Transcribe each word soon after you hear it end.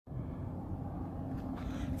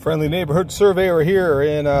Friendly neighborhood surveyor here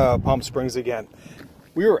in Palm Springs again.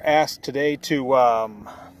 We were asked today to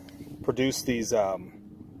produce these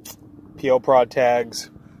PL prod tags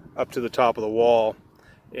up to the top of the wall,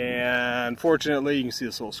 and fortunately you can see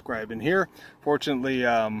this little scribe in here. Fortunately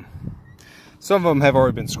some of them have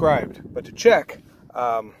already been scribed, but to check,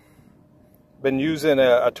 been using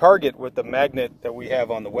a target with the magnet that we have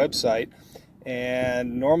on the website,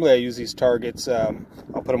 and normally I use these targets, I'll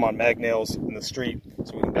put them on mag nails in the street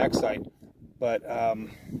so we can backsight, but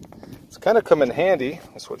it's kind of come in handy.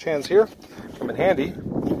 I'll switch hands here. Come in handy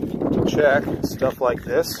to check stuff like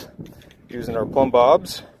this using our Plumb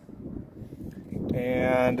Bobs.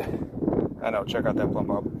 And I know, check out that Plumb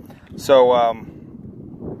Bob. So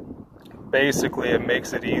basically it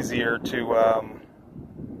makes it easier to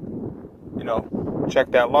you know,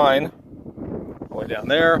 check that line all the way down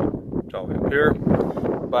there, all the way up here.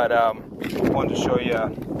 But I wanted to show you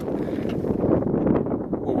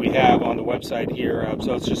what we have on the website here.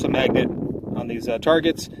 So it's just a magnet on these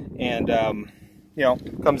targets, and you know,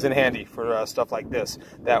 comes in handy for stuff like this.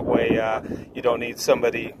 That way you don't need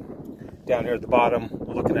somebody down here at the bottom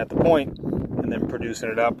looking at the point and then producing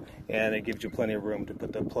it up, and it gives you plenty of room to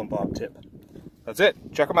put the Plumb Bob tip. That's it.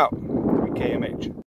 Check them out. KMH.